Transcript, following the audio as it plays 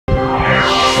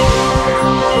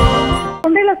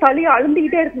சளி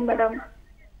அழுந்திக்கிட்டே இருக்கு மேடம்.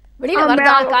 வெளியில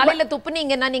வருதா? காலையில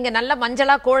துப்புனீங்கன்னா நீங்க நல்ல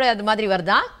மஞ்சளா கோழை அது மாதிரி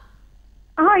வருதா?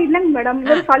 இல்லங்க மேடம்.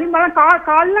 சளி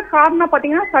காலைல காரணம்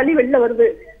பாத்தீங்கன்னா சளி வெளில வருது,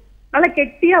 நல்லா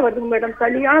கெட்டியா வருதுங்க மேடம்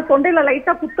சளி. ஆனா தொண்டையில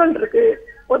லைட்டா குத்தல் இருக்கு,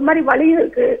 ஒரு மாதிரி வலியும்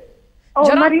இருக்கு,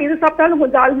 ஒரு மாதிரி இது சாப்பிட்டாலும்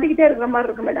கொஞ்சம் அழுந்திக்கிட்டே இருக்கிற மாதிரி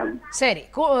இருக்கு மேடம். சரி,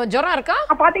 ஜுரம் இருக்கா?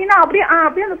 பாத்தீங்கன்னா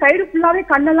அப்படியே அந்த சைடு ஃபுல்லாவே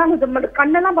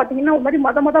கண்ணெல்லாம் பாத்தீங்கன்னா ஒரு மாதிரி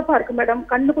மதமதப்பா இருக்கு மேடம்.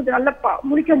 கண்ணு கொஞ்சம் நல்லா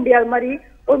முழிக்க முடியாத மாதிரி,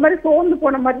 ஒரு மாதிரி சோர்ந்து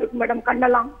போன மாதிரி இருக்கு மேடம்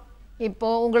கண்ணெல்லாம். இப்போ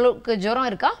உங்களுக்கு ஜுரம்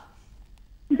இருக்கா?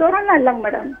 ஜுரம்லாம் இல்லங்க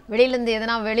மேடம். வெளியில இருந்து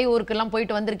எதனா வெளியூருக்கு எல்லாம்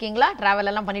போயிட்டு வந்திருக்கீங்களா? டிராவல்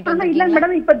எல்லாம் பண்ணிட்டு வந்திருக்கீங்களா? இல்ல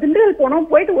மேடம், இப்ப திண்டுக்கல் போனோம்,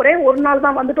 போயிட்டு ஒரே ஒரு நாள்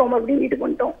தான் வந்துட்டோம், மறுபடியும் வீட்டுக்கு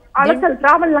வந்துட்டோம். அலசல்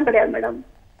டிராவல் எல்லாம் கிடையாது மேடம்.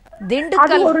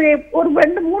 திண்டுக்கல் ஒரு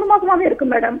 2-3 மாசமாவே இருக்கு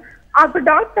மேடம். அப்ப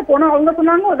டாக்டர் போனோம், அவங்க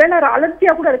சொன்னாங்க ஒருவேளை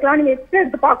அலர்ஜியா கூட இருக்கலாம், நீங்க எக்ஸ்ரே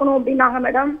எடுத்து பாக்கணும் அப்படின்னாங்க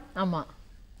மேடம். ஆமா,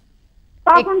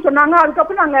 பாக்கணும்னு சொன்னாங்க.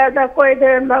 அதுக்கப்புறம் நாங்க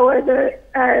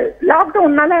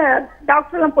லாக்டவுன்னால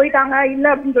டாக்டர் எல்லாம் போயிட்டாங்க, இல்ல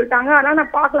அப்படின்னு சொல்லிட்டாங்க. அதனால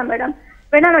நான் பாக்கல மேடம்.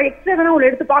 வேணா நான் எக்ஸ்ரே வேணா ஒரு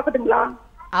எடுத்து பாக்கட்டுங்களா?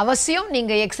 அவசியம்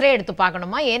நீங்க எக்ஸ்ரே எடுத்து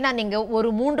பார்க்கணுமா? ஏன்னா நீங்க ஒரு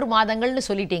 3 மாதங்கள்னு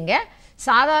சொல்லிட்டீங்க.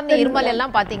 சாதாரண இருமல்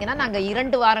எல்லாம் பாத்தீங்கன்னா நாங்க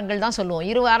 2 வாரங்கள் தான் சொல்லுவோம்.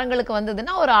 2 வாரங்களுக்கு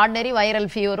வந்ததுன்னா ஒரு ஆர்டினரி வைரல்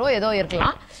ஃபீவரோ ஏதோ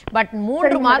இருக்கலாம். பட்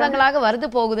 3 மாதங்களாக வருது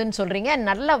போகுதுன்னு சொல்றீங்க.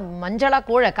 நல்ல மஞ்சளா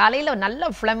கோழை, காலையில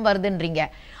நல்ல ஃபிளம் வருதுன்றீங்க.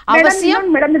 அவசியம்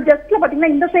மேடம் ஜஸ்ட்ல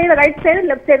பாத்தீங்கன்னா இந்த side right side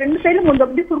left side 2 சைடுல கொஞ்சம்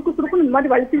அப்படியே சுருக்கு இந்த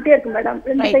மாதிரி வலிச்சுட்டே இருக்கு மேடம்.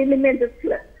 2 சைடுலயுமே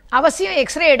ஜஸ்ட்ல அவசியம்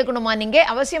எக்ஸ்ரே எடுக்கணுமா? நீங்க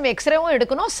அவசியம் எக்ஸ்ரேவும்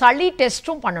எடுக்கணும், சளி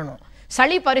டெஸ்டும் பண்ணணும்,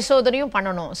 சளி பரிசோதனையும்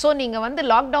பண்ணணும். ஸோ நீங்கள் வந்து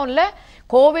லாக்டவுனில்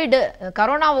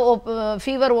கொரோனா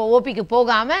ஃபீவர் ஓபிக்கு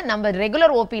போகாமல் நம்ம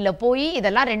ரெகுலர் ஓபியில் போய்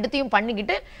இதெல்லாம் 2த்தையும்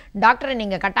பண்ணிக்கிட்டு டாக்டரை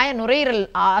நீங்கள் கட்டாயம் நுரையீரல்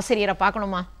ஆசிரியரை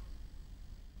பார்க்கணுமா?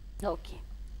 ஓகே,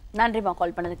 நன்றிமா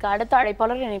கால் பண்ணதுக்கு. அடுத்த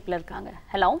அழைப்பாளர் இணைப்பில் இருக்காங்க.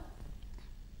 Hello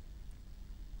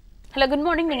good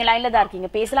morning. நீங்கள் லைனில் தான் இருக்கீங்க,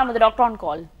 பேசலாம். அது டாக்டர் ஆன்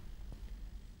கால்.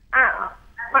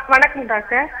 வணக்கம்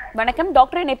டாக்டர். வணக்கம்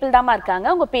டாக்டர், இணைப்பில் தாமா இருக்காங்க.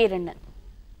 உங்க பேர் என்ன?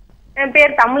 என்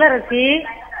பேர் தமிழரசி.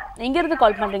 எங்க இருந்து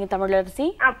கால் பண்றீங்க தமிழரசி?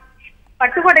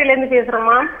 பட்டுக்கோட்டையில இருந்து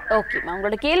பேசுறோமா. ஓகேமா,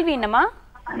 உங்களோட கேள்வி என்னமா?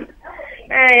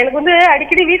 எனக்கு வந்து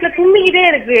அடிக்கடி வீட்டுல தும்மிக்கிட்டே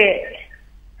இருக்கு.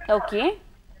 ஓகே,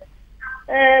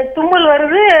 தும்மல்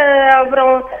வருது,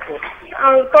 அப்புறம்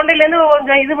தொண்டையில இருந்து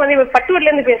கொஞ்சம் இது பண்ணி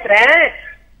பட்டுக்கோட்டையில இருந்து பேசுறேன்.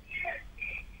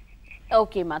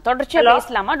 ஓகேமா, தொடர்ச்சியா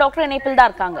பேசலாமா? டாக்டர் இணைப்பில் தான்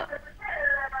இருக்காங்க.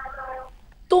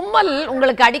 தும்மல்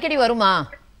உங்களுக்கு அடிக்கடி வருமா?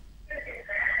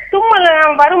 தும்மல்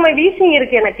வரும், வீசிங்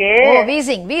இருக்கு எனக்கு.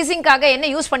 வீசிங்காக என்ன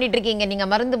யூஸ் பண்ணிட்டு இருக்கீங்க நீங்க?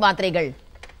 மருந்து மாத்திரைகள்?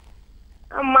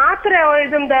 மாத்திரை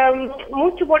இது இந்த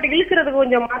மூச்சு போட்டு இழுக்கிறதுக்கு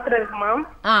கொஞ்சம் மாத்திரை இருக்குமா,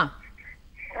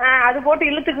 அது போட்டு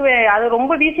இழுத்துக்குவேன். அது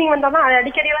ரொம்ப வீசிங் வந்தாதான், அது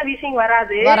அடிக்கடி எல்லாம் வீசிங்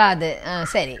வராது.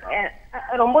 சரி,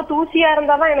 ரொம்ப தூசியா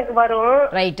இருந்தாதான் எனக்கு வரும்.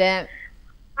 ரைட்டு.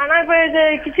 ஆனா இப்ப இது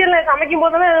கிச்சன்ல சமைக்கும்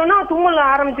போதெல்லாம் தும்மல்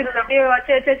ஆரம்பிச்சிருது, அப்படியே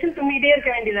தும்மிக்கிட்டே இருக்க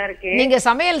வேண்டியதா இருக்கு. நீங்க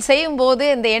சமையல் செய்யும் போது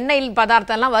இந்த எண்ணெயில்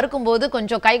பதார்த்தம் எல்லாம் வறுக்கும் போது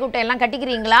கொஞ்சம் கைக்குட்டை எல்லாம்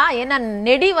கட்டிக்கிறீங்களா? ஏன்னா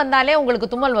நெடி வந்தாலே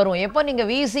உங்களுக்கு தும்மல் வரும். எப்போ நீங்க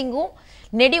வீசிங்கும்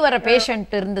நெடி வர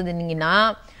பேஷண்ட் இருந்ததுன்னா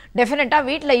டெஃபினட்டாக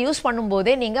வீட்டில் யூஸ்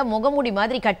பண்ணும்போதே நீங்கள் முகமூடி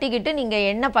மாதிரி கட்டிக்கிட்டு நீங்கள்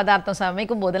எண்ணெய் பதார்த்தம்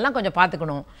சமைக்கும் போதெல்லாம் கொஞ்சம்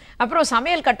பார்த்துக்கணும். அப்புறம்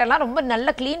சமையல் கட்டெல்லாம் ரொம்ப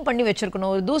நல்லா க்ளீன் பண்ணி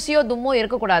வச்சுருக்கணும். ஒரு தூசியோ தும்மோ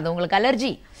இருக்கக்கூடாது.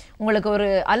 உங்களுக்கு ஒரு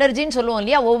அலர்ஜின்னு சொல்லுவோம்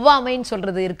இல்லையா, ஒவ்வாமைன்னு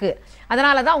சொல்கிறது இருக்குது.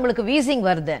 அதனால தான் உங்களுக்கு வீசிங்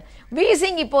வருது.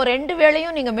 வீசிங் இப்போது 2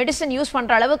 வேளையும் நீங்கள் மெடிசன் யூஸ்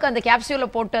பண்ணுற அளவுக்கு அந்த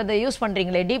கேப்சியூலில் போட்டு அதை யூஸ்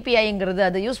பண்ணுறீங்களே, டிபிஐங்கிறது,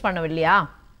 அது யூஸ் பண்ணவில்லையா?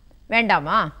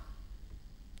 வேண்டாமா?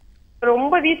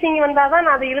 ரொம்ப வீசிங் வந்தாதான்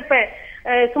நான் அதை இழுப்பேன்,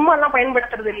 சும்மா எல்லாம்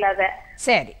பயன்படுத்துறது இல்ல. அத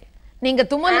சரி, நீங்க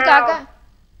தும்மலுக்காக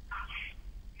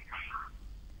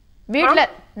வீட்ல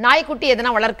நாய்க்குட்டி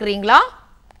எதனா வளர்க்குறீங்களா?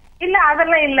 இல்ல,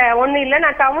 அதெல்லாம் இல்ல, ஒண்ணு இல்ல.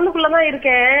 நான் டவுனுக்குள்ளதான்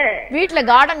இருக்கேன். வீட்ல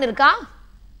கார்டன் இருக்கா?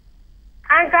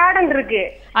 கார்டன் இருக்கு.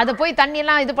 அத போய் தண்ணி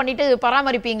எல்லாம் இது பண்ணிட்டு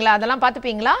பராமரிப்பீங்களா? அதெல்லாம்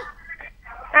பாத்துப்பீங்களா?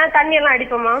 தண்ணி எல்லாம்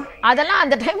அடிப்போமா? அதெல்லாம்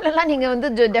அந்த டைம்ல எல்லாம் நீங்க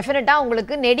வந்து டெஃபினட்டா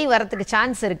உங்களுக்கு நெடி வரதுக்கு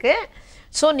சான்ஸ் இருக்கு.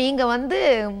 ஸோ நீங்கள் வந்து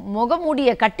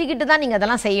முகமூடியை கட்டிக்கிட்டு தான் நீங்கள்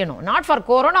அதெல்லாம் செய்யணும். நாட் ஃபார்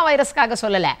கொரோனா வைரஸ்க்காக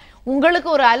சொல்லலை, உங்களுக்கு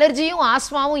ஒரு அலர்ஜியும்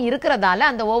ஆஸ்மாவும் இருக்கிறதால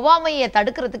அந்த ஒவ்வாமையை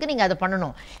தடுக்கிறதுக்கு நீங்கள் அதை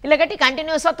பண்ணணும். இல்லை கட்டி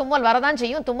கண்டினியூஸாக தும்மல் வரதான்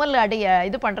செய்யும். தும்மல்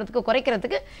இது பண்ணுறதுக்கு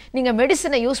குறைக்கிறதுக்கு நீங்கள்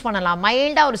மெடிசனை யூஸ் பண்ணலாம்.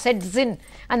 மைல்டாக ஒரு செட்ஸின்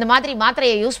அந்த மாதிரி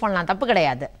மாத்திரையை யூஸ் பண்ணலாம், தப்பு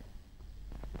கிடையாது.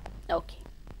 ஓகே,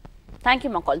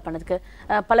 தேங்க்யூம்மா கால் பண்ணதுக்கு.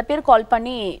 பல பேர் கால்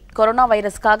பண்ணி கொரோனா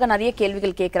வைரஸ்க்காக நிறைய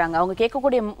கேள்விகள் கேட்குறாங்க. அவங்க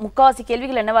கேட்கக்கூடிய முக்காவாசி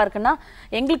கேள்விகள் என்னவா இருக்குன்னா,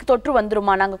 எங்களுக்கு தொற்று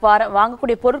வந்துருமா, நாங்கள்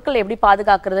வாங்கக்கூடிய பொருட்களை எப்படி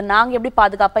பாதுகாக்கிறது, நாங்கள் எப்படி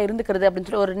பாதுகாப்பாக இருந்துக்கிறது அப்படின்னு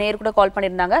சொல்லி ஒரு நேர் கூட கால்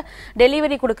பண்ணியிருந்தாங்க.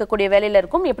 டெலிவரி கொடுக்கக்கூடிய வேலையில்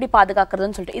இருக்கும், எப்படி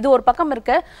பாதுகாக்கிறதுன்னு சொல்லிட்டு. இது ஒரு பக்கம்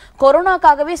இருக்க,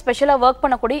 கொரோனாக்காகவே ஸ்பெஷலாக ஒர்க்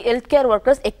பண்ணக்கூடிய ஹெல்த் கேர்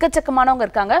ஒர்க்கர்ஸ் எக்கச்சக்கமானவங்க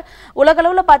இருக்காங்க.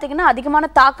 உலகளவில் பார்த்தீங்கன்னா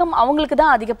அதிகமான தாக்கம் அவங்களுக்கு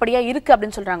தான் அதிகப்படியாக இருக்குது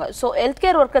அப்படின்னு சொல்கிறாங்க. ஸோ ஹெல்த்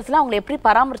கேர் ஒர்க்கர்ஸ்லாம் அவங்களை எப்படி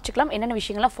பராமரிச்சுக்கலாம், என்னென்ன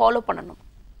விஷயங்கள்லாம் ஃபாலோ பண்ணணும்?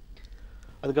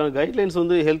 அதுக்கான கைட்லைன்ஸ்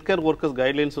வந்து ஹெல்த் கேர் ஒர்க்கர்ஸ்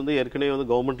கைட்லைன்ஸ் வந்து ஏற்கனவே வந்து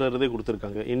கவர்மெண்ட்ல இருந்தே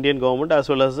கொடுத்துருக்காங்க. Indian government as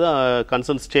well as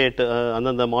concern state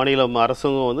அந்தந்த மாநில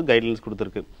அரசும் வந்து கைட்லைன்ஸ்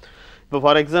கொடுத்துருக்கு. இப்போ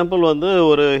ஃபார் எக்ஸாம்பிள் வந்து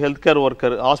ஒரு ஹெல்த் கேர்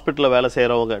ஒர்க்கர் ஹாஸ்பிட்டலில் வேலை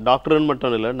செய்கிறவங்க, டாக்டர்னு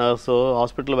மட்டும் இல்லை, நர்ஸோ,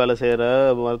 ஹாஸ்பிட்டலில் வேலை செய்கிற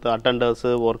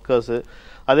அட்டண்டர்ஸு, ஒர்க்கர்ஸு,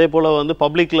 அதே போல் வந்து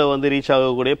பப்ளிக்கில் வந்து ரீச்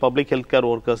ஆகக்கூடிய பப்ளிக் ஹெல்த் கேர்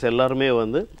ஒர்க்கர்ஸ் எல்லாருமே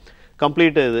வந்து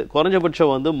கம்ப்ளீட் இது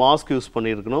குறைஞ்சபட்சம் வந்து மாஸ்க் யூஸ்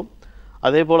பண்ணியிருக்கணும்.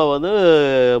 அதே போல் வந்து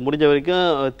முடிஞ்ச வரைக்கும்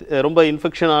ரொம்ப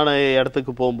இன்ஃபெக்ஷனான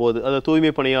இடத்துக்கு போகும்போது, அது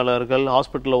தூய்மை பணியாளர்கள்,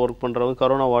 ஹாஸ்பிட்டலில் ஒர்க் பண்ணுறவங்க,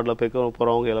 கொரோனா வார்டில் போய்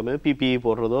போகிறவங்க எல்லாமே பிபிஇ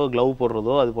போடுறதோ, க்ளவ்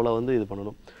போடுறதோ அது போல் வந்து இது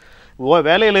பண்ணணும்.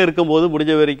 வேலையில் இருக்கும்போது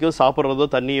முடிஞ்ச வரைக்கும் சாப்பிட்றதோ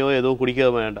தண்ணியோ எதுவும் குடிக்க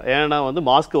வேண்டாம். ஏன்னா வந்து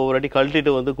மாஸ்க் ஒவ்வொரு வாட்டி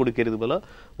கழட்டிட்டு வந்து குடிக்கிறது போல்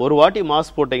ஒரு வாட்டி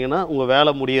மாஸ்க் போட்டிங்கன்னா உங்கள்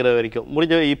வேலை முடிகிற வரைக்கும்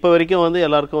இப்போ வரைக்கும் வந்து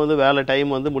எல்லாருக்கும் வந்து வேலை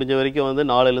டைம் வந்து முடிஞ்ச வரைக்கும் வந்து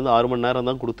 4லேருந்து 6 மணி நேரம்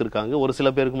தான் கொடுத்துருக்காங்க. ஒரு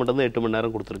சில பேருக்கு மட்டும்தான் 8 மணி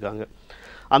நேரம் கொடுத்துருக்காங்க.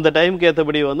 அந்த டைமுக்கு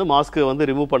ஏற்றபடி வந்து மாஸ்க்கு வந்து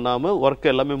ரிமூவ் பண்ணாமல் ஒர்க்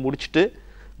எல்லாமே முடிச்சுட்டு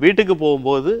வீட்டுக்கு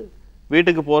போகும்போது,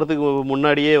 வீட்டுக்கு போகிறதுக்கு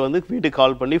முன்னாடியே வந்து வீட்டுக்கு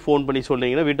கால் பண்ணி ஃபோன் பண்ணி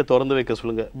சொன்னீங்கன்னா வீட்டை திறந்து வைக்க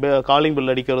சொல்லுங்கள். காலிங்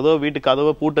பில் அடிக்கிறதோ, வீட்டு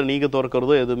கதவை பூட்டை நீங்கள்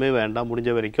திறக்கிறதோ எதுவுமே வேண்டாம்.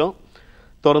 முடிஞ்ச வரைக்கும்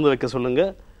திறந்து வைக்க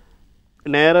சொல்லுங்கள்.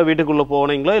 நேராக வீட்டுக்குள்ளே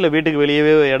போனீங்களா இல்லை வீட்டுக்கு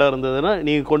வெளியவே இடம் இருந்ததுன்னா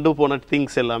நீங்கள் கொண்டு போன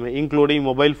திங்ஸ் எல்லாமே இன்க்ளூடிங்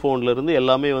மொபைல் ஃபோன்லேருந்து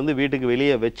எல்லாமே வந்து வீட்டுக்கு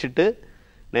வெளியே வச்சுட்டு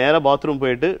நேராக பாத்ரூம்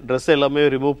போயிட்டு ட்ரெஸ் எல்லாமே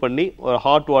ரிமூவ் பண்ணி ஒரு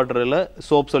ஹாட் வாட்டரில்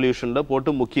சோப் சொல்யூஷனில் போட்டு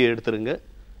முக்கி எடுத்துருங்க.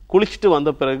 குளிச்சுட்டு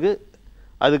வந்த பிறகு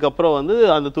அதுக்கப்புறம் வந்து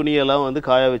அந்த துணியெல்லாம் வந்து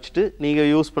காய வச்சுட்டு நீங்கள்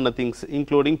யூஸ் பண்ண திங்ஸ்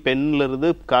இன்க்ளூடிங் பென்லேருந்து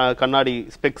கண்ணாடி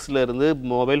ஸ்பெக்ஸ்லேருந்து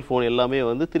மொபைல் ஃபோன் எல்லாமே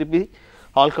வந்து திருப்பி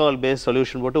ஆல்கஹால் பேஸ்ட்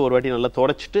சொல்யூஷன் போட்டு ஒரு வாட்டி நல்லா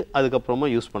தொடச்சிட்டு அதுக்கப்புறமா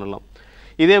யூஸ் பண்ணலாம்.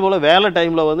 இதே போல் வேலை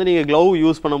டைமில் வந்து நீங்கள் க்ளவ்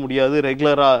யூஸ் பண்ண முடியாது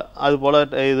ரெகுலராக, அது போல்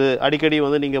இது அடிக்கடி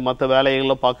வந்து நீங்கள் மற்ற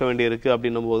வேலைகள்லாம் பார்க்க வேண்டியிருக்கு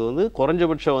அப்படின்னும் போது வந்து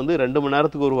குறைஞ்சபட்சம் வந்து 2 மணி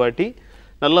நேரத்துக்கு ஒரு வாட்டி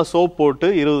நல்லா சோப் போட்டு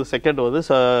 20 செகண்ட் வந்து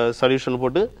சொல்யூஷன்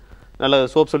போட்டு நல்ல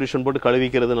சோப் சொல்யூஷன் போட்டு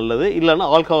கழுவிக்கிறது நல்லது. இல்லைன்னா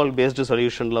ஆல்கஹால் பேஸ்டு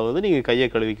சொல்யூஷனில் வந்து நீங்கள் கையை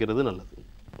கழுவிக்கிறது நல்லது.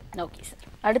 Okay sir.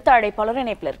 அடுத்த அழைப்பாளர்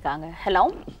இணைப்பில் இருக்காங்க. ஹலோ.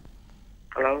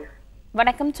 ஹலோ,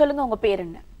 வணக்கம். சொல்லுங்க, உங்க பேர்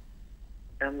என்ன?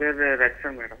 என் பேர்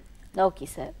ரக்ஷன் மேடம். ஓகே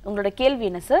சார், உங்களோட கேள்வி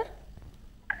என்ன சார்?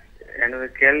 என்னோட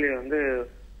கேள்வி வந்து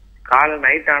காலை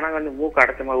நைட் ஆனா வந்து மூக்கு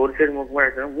அடைச்ச மாதிரி ஒரு சைடு மூக்கு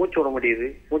அடைச்சா மூச்சு விட முடியுது.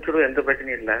 மூச்சு விட எந்த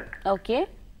பிரச்சனையும் இல்லை. ஓகே.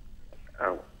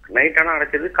 நைட் ஆனா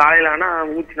அடைச்சது, காலையில ஆனா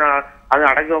மூச்சு அது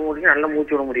அடைக்க முடியும், நல்லா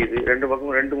மூச்சு விட முடியுது. 2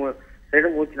 பக்கம் 2 சைடு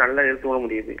மூச்சு நல்லா இழுத்து விட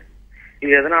முடியுது.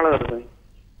 இது எதனால வருது?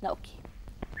 ஓகே.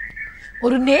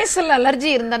 ஒரு நேசல்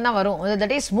அலர்ஜி இருந்தா வரும்.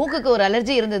 தட் இஸ் மூக்குக்கு ஒரு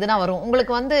அலர்ஜி இருந்ததுன்னா வரும்.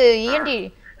 உங்களுக்கு வந்து இஎன்டி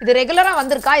இது ரெகுலரா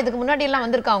வந்திருக்கா? இதுக்கு முன்னாடி எல்லாம்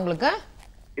வந்திருக்கா உங்களுக்கு?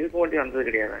 இதுக்கு முன்னாடி வந்தது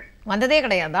கிடையாது. வந்ததே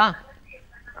கிடையாதா?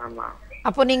 ஆமா.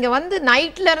 அப்போ நீங்க வந்து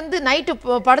நைட்ல இருந்து நைட்டு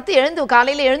படுத்து எழுந்து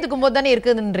காலையில எழுந்துக்கும் போது தானே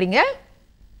இருக்குதுன்றீங்க.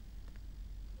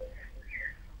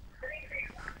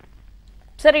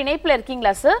 சார் இணைப்புல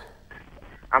இருக்கீங்களா சார்?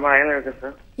 ஆமா, என்ன இருக்கு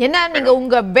சார்? என்ன நீங்க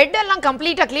உங்க பெட் எல்லாம்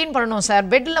கம்ப்ளீட்டா க்ளீன் பண்ணணும் சார்.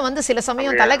 பெட்ல வந்து சில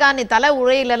சமயம் தலை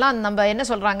உரையில எல்லாம் நம்ம என்ன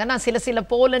சொல்றாங்கன்னா சில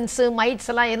போலன்ஸ் மைட்ஸ்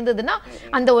எல்லாம் இருந்ததுன்னா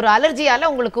அந்த ஒரு அலர்ஜியால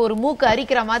உங்களுக்கு ஒரு மூக்கு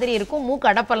அரிக்கிற மாதிரி இருக்கும், மூக்கு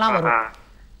அடப்பெல்லாம் வரும்.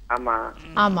 ஆமா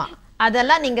ஆமா,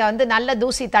 அதெல்லாம் நீங்க வந்து நல்ல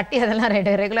தூசி தட்டி அதெல்லாம்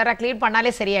ரெகுலரா க்ளீன்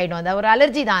பண்ணாலே சரியாயிடும். அது ஒரு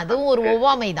அலர்ஜி தான், அதுவும் ஒரு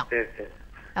ஒவ்வாமை தான்.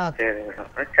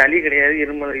 சளி கிடையாது,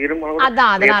 இருமல்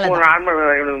அதான் அதனால நார்மல்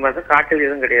காய்ச்சல்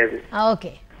எதுவும் கிடையாது.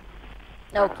 ஓகே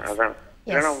அதான்.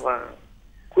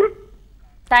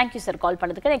 தேங்க் யூ சார் கால்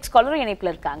பண்ணதுக்கு. நெக்ஸ்ட் காலர்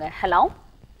இணைப்புல இருக்காங்க. ஹலோ.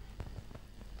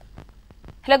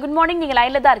 Hello, good morning. நீங்க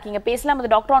லைன்ல தான் இருக்கீங்க, பேசலாம்.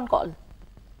 அது டாக்டர் ஆன் கால்.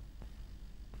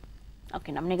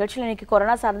 ஓகே, நம்ம நிகழ்ச்சியில் இன்னைக்கு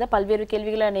கொரோனா சார்ந்த பல்வேறு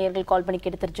கேள்விகளை நேயர்கள் கால் பண்ணி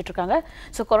கேட்டு தெரிஞ்சுட்டு இருக்காங்க.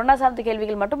 ஸோ கொரோனா சார்ந்த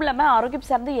கேள்விகள் மட்டும் இல்லாமல் ஆரோக்கியம்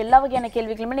சார்ந்த எல்லா வகையான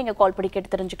கேள்விகளுமே நீங்கள் கால் பண்ணி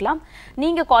கேட்டு தெரிஞ்சுக்கலாம்.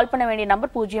 நீங்கள் கால் பண்ண வேண்டிய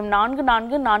நம்பர்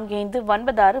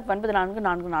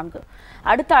 0444459444.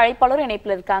 அடுத்த அழைப்பாளர்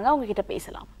இணைப்பில் இருக்காங்க, உங்ககிட்ட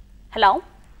பேசலாம். ஹலோ.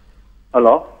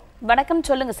 ஹலோ, வணக்கம்.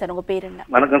 சொல்லுங்க சார், உங்க பேர் என்ன?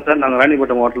 வணக்கம் சார், நாங்கள்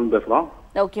ராணிப்பட்டம் மாவட்டத்தில் பேசுகிறோம்.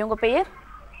 ஓகே, உங்க பெயர்?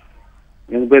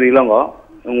 எங்கள் பேர் இளங்கோ.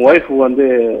 எங்கள் ஒய்ஃப் வந்து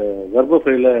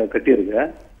கர்ப்பப்பையில் கட்டியிருக்கு.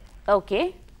 ஓகே.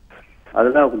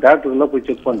 அதுதான் டாக்டர்லாம் போய்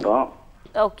செக் பண்ணிட்டோம்.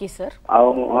 Okay sir.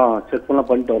 அவங்க செக் பண்ணலாம்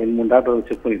பண்ணிட்டோம், 2-3 டாக்டர்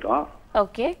செக் பண்ணிட்டோம்.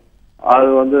 ஓகே. அது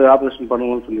வந்து ஆப்ரேஷன்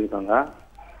பண்ணணும்னு சொல்லியிருக்காங்க,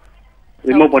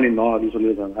 ரிமூவ் பண்ணிடணும் அப்படின்னு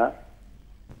சொல்லியிருக்காங்க.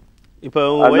 இப்போ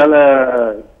அதனால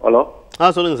ஹலோ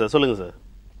சொல்லுங்க சார். சொல்லுங்க சார்.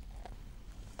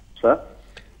 சார்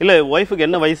இல்லை, ஒய்ஃபுக்கு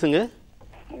என்ன வயசுங்க?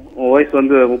 வயசு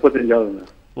வந்து 35 ஆகுதுங்க.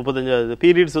 35.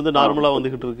 பீரியட்ஸ் வந்து நார்மலாக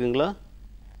வந்துகிட்டு இருக்குங்களா?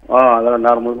 அதெல்லாம்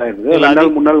நார்மல் தான் இருக்குது.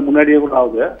 2 நாள் முன்னாடியே கூட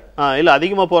ஆகுது. இல்ல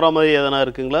அதிகமா போற மாதிரி எதனா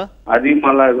இருக்குங்களா?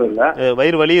 அதிகமாலாம் எதுவும் இல்ல.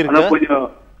 வயிறு வலி இருக்கு. கொஞ்சம்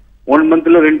 1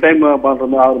 மந்த்ல 2 டைம் பண்ற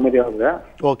மாதிரி ஆகுற மாதிரி ஆகுது.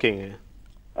 ஓகேங்க.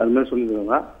 அது மாதிரி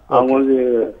சொல்லிருக்காங்க. அவங்க வந்து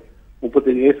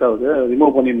 35 வயசு ஆகுது,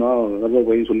 ரிமூவ் பண்ணிடணும்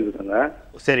கர்ப்பப்பைன்னு சொல்லியிருக்காங்க.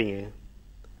 சரிங்க.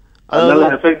 அதனால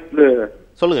எஃபெக்ட்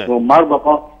சொல்லுங்க.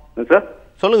 மார்பாகம் சார்.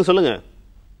 சொல்லுங்க.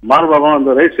 மார்பாகம் அந்த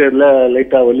ரைட் சைடுல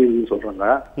லைட்டா வலி இருக்குன்னு சொல்றாங்க.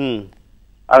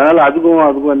 அதனால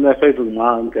அதுக்கும் என்ன எஃபெக்ட் இருக்குமா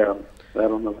வேற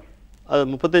ஒன்றும் இல்லை. அது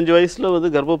 35 வயசுல வந்து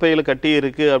கர்ப்பப்பையில கட்டி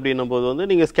இருக்கு அப்படின்னும் போது வந்து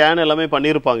நீங்க ஸ்கேன் எல்லாமே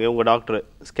பண்ணியிருப்பாங்க உங்க டாக்டர்.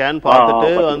 ஸ்கேன்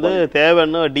பார்த்துட்டு வந்து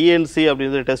தேவைன்னா டிஎன்சி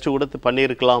அப்படின்ற டெஸ்ட் கூட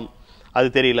பண்ணியிருக்கலாம், அது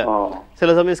தெரியல.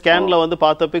 சில சமயம் ஸ்கேன்ல வந்து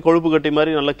பார்த்தப்ப கொழுப்பு கட்டி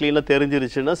மாதிரி நல்லா கிளீனா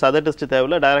தெரிஞ்சிருச்சுன்னா சத டெஸ்ட்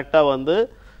தேவையில்ல, டைரக்டா வந்து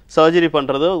சர்ஜரி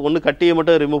பண்றது, ஒன்று கட்டியை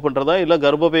மட்டும் ரிமூவ் பண்றதா இல்லை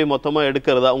கர்ப்பப்பை மொத்தமா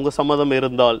எடுக்கிறதா உங்க சம்மதம்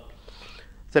இருந்தால்,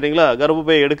 சரிங்களா,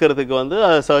 கர்ப்பப்பை எடுக்கிறதுக்கு வந்து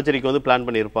சர்ஜரிக்கு வந்து பிளான்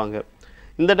பண்ணியிருப்பாங்க.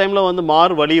 இந்த டைமில் வந்து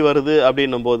வலி வருது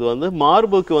அப்படின்னும் போது வந்து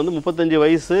மார்புக்கு வந்து 35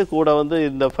 வயசு கூட வந்து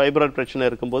இந்த ஃபைப்ராய்ட் பிரச்சனை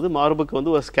இருக்கும்போது மார்புக்கு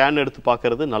வந்து ஒரு ஸ்கேன் எடுத்து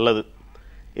பார்க்கறது நல்லது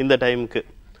இந்த டைமுக்கு,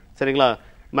 சரிங்களா.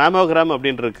 மேமோகிராம்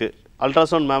அப்படின்னு இருக்கு,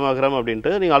 அல்ட்ராசவுண்ட் மேமோகிராம்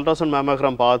அப்படின்ட்டு நீங்கள் அல்ட்ராசவுண்ட்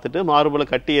மேமோகிராம் பார்த்துட்டு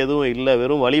மார்பில் கட்டி எதுவும் இல்லை,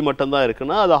 வெறும் வலி மட்டும்தான்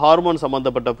இருக்குன்னா அது ஹார்மோன்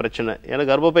சம்மந்தப்பட்ட பிரச்சனை. ஏன்னா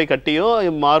கர்ப்பப்பை கட்டியோ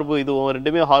மார்பு இதுவும்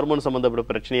ரெண்டுமே ஹார்மோன் சம்மந்தப்பட்ட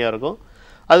பிரச்சனையாக இருக்கும்.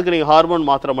 அதுக்கு நீங்கள் ஹார்மோன்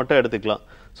மாத்திரை மட்டும் எடுத்துக்கலாம்.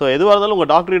 ஸோ எதுவாக இருந்தாலும் உங்கள்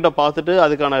டாக்டர்கிட்ட பார்த்துட்டு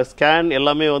அதுக்கான ஸ்கேன்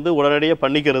எல்லாமே வந்து உடனடியாக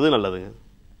பண்ணிக்கிறது நல்லதுங்க.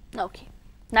 ஓகே,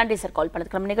 நன்றி சார் கால்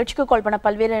பண்ணதுக்கு. நம்ம நிகழ்ச்சிக்கு கால் பண்ண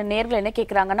பல்வேறு நேர்கள் என்ன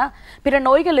கேட்குறாங்கன்னா, பிற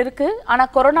நோய்கள் இருக்கு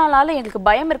ஆனால் கொரோனாலால எங்களுக்கு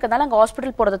பயம் இருக்கிறதால அங்கே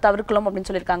ஹாஸ்பிட்டல் போகிறத தவிர்க்கலாம் அப்படின்னு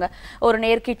சொல்லியிருக்காங்க. ஒரு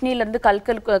நேர் கிட்னிலேருந்து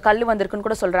கல் வந்திருக்குன்னு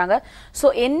கூட சொல்கிறாங்க.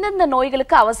 ஸோ எந்தெந்த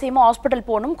நோய்களுக்கு அவசியமாக ஹாஸ்பிட்டல்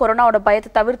போகணும், கொரோனாவோட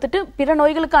பயத்தை தவிர்த்துட்டு பிற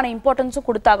நோய்களுக்கான இம்பார்ட்டன்ஸும்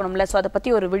கொடுத்தாகணும்ல, ஸோ அதை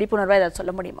பற்றி ஒரு விழிப்புணர்வாக ஏதாவது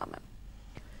சொல்ல முடியுமா மேம்?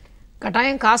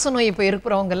 கட்டாயம் காச நோய் இப்போ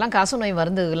இருக்கிறவங்கெல்லாம் காச நோய்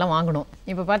மருந்துகள்லாம் வாங்கணும்.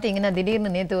 இப்போ பார்த்தீங்கன்னா திடீர்னு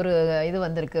நேற்று ஒரு இது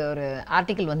வந்திருக்கு, ஒரு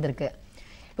ஆர்டிக்கிள் வந்திருக்கு.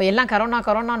 இப்போ எல்லாம்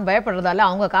கரோனான்னு பயப்படுறதால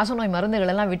அவங்க காச நோய்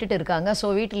மருந்துகள் எல்லாம் விட்டுட்டு இருக்காங்க. ஸோ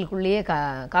வீட்டிற்குள்ளேயே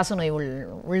காச நோய்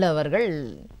உள்ளவர்கள்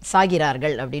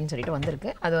சாகிறார்கள் அப்படின்னு சொல்லிட்டு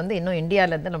வந்திருக்கு. அது வந்து இன்னும்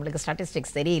இந்தியாவிலேருந்து நம்மளுக்கு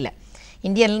ஸ்டாட்டிஸ்டிக்ஸ் தெரியல,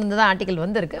 இந்தியாவிலேருந்து தான் ஆர்டிக்கல்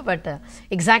வந்திருக்கு, பட்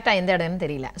எக்ஸாக்டாக எந்த இடம்னு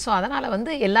தெரியல. ஸோ அதனால்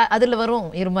வந்து அதில் வரும்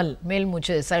இருமல், மேல்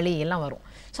மூச்சு, சளி எல்லாம் வரும்.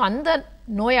 ஸோ அந்த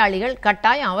நோயாளிகள்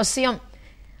கட்டாயம் அவசியம்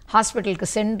ஹாஸ்பிட்டலுக்கு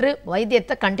சென்று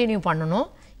வைத்தியத்தை கண்டினியூ பண்ணணும்.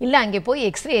 இல்லை அங்கே போய்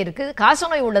எக்ஸ்ரே இருக்குது,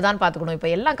 காசநோய் உள்ளதான்னு பார்த்துக்கணும். இப்போ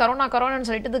எல்லாம் கரோனான்னு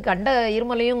சொல்லிட்டு கண்ட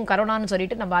இருமலையும் கரோனான்னு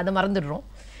சொல்லிட்டு நம்ம அதை மறந்துடுறோம்.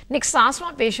 Next asthma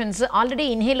patients already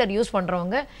inhaler use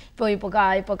பண்ணுறவங்க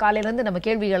இப்போ காலையிலேருந்து நம்ம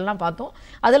கேள்விகள்லாம் பார்த்தோம்.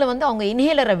 அதில் வந்து அவங்க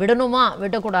இன்ஹேலரை விடணுமா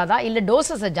விடக்கூடாதா, இல்லை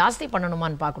டோசஸை ஜாஸ்தி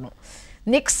பண்ணணுமான்னு பார்க்கணும்.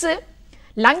 நெக்ஸ்ட்டு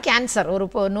லங் கேன்சர், ஒரு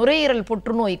நுரையீரல்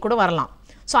புற்றுநோய் கூட வரலாம்.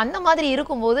 ஸோ அந்த மாதிரி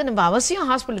இருக்கும்போது நம்ம அவசியம்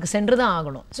ஹாஸ்பிட்டலுக்கு சென்று தான்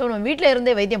ஆகணும். ஸோ நம்ம வீட்டில்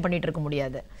இருந்தே வைத்தியம் பண்ணிகிட்டு இருக்க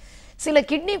முடியாது. சில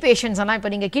கிட்னி பேஷண்ட்ஸ் எல்லாம் இப்போ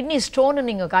நீங்கள் கிட்னி ஸ்டோன்னு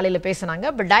நீங்கள் காலையில் பேசுனாங்க,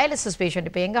 இப்போ டயாலிசிஸ் பேஷண்ட்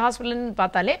இப்போ எங்கள் ஹாஸ்பிட்டல்னு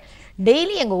பார்த்தாலே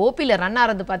டெய்லி எங்கள் ஓபியில் ரன்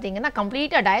ஆகிறது பார்த்தீங்கன்னா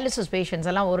கம்ப்ளீட்டாக டயாலிசிஸ் பேஷண்ட்ஸ்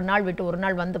எல்லாம் ஒரு நாள் விட்டு ஒரு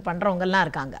நாள் வந்து பண்ணுறவங்கலாம்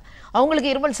இருக்காங்க.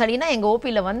 அவங்களுக்கு இருமல் சளினா எங்கள்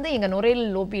ஓபியில் வந்து எங்கள்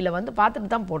நுரையீரல் ஓபியில் வந்து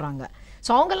பார்த்துட்டு தான் போடுறாங்க.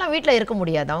 ஸோ அவங்கெல்லாம் வீட்டில் இருக்க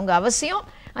முடியாது. அவங்க அவசியம்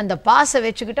அந்த பாஸை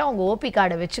வச்சுக்கிட்டு அவங்க ஓபி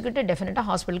கார்டை வச்சுக்கிட்டு டெஃபினட்டாக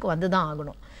ஹாஸ்பிட்டலுக்கு வந்து தான்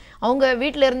ஆகணும். அவங்க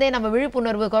வீட்டில் இருந்தே நம்ம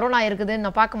விழிப்புணர்வு கொரோனா இருக்குது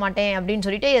நான் பார்க்க மாட்டேன் அப்படின்னு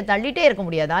சொல்லிட்டு தள்ளிட்டே இருக்க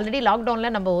முடியாது. ஆல்ரெடி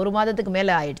லாக்டவுனில் நம்ம 1 மாதத்துக்கு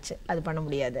மேலே ஆயிடுச்சு, அது பண்ண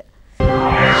முடியாது.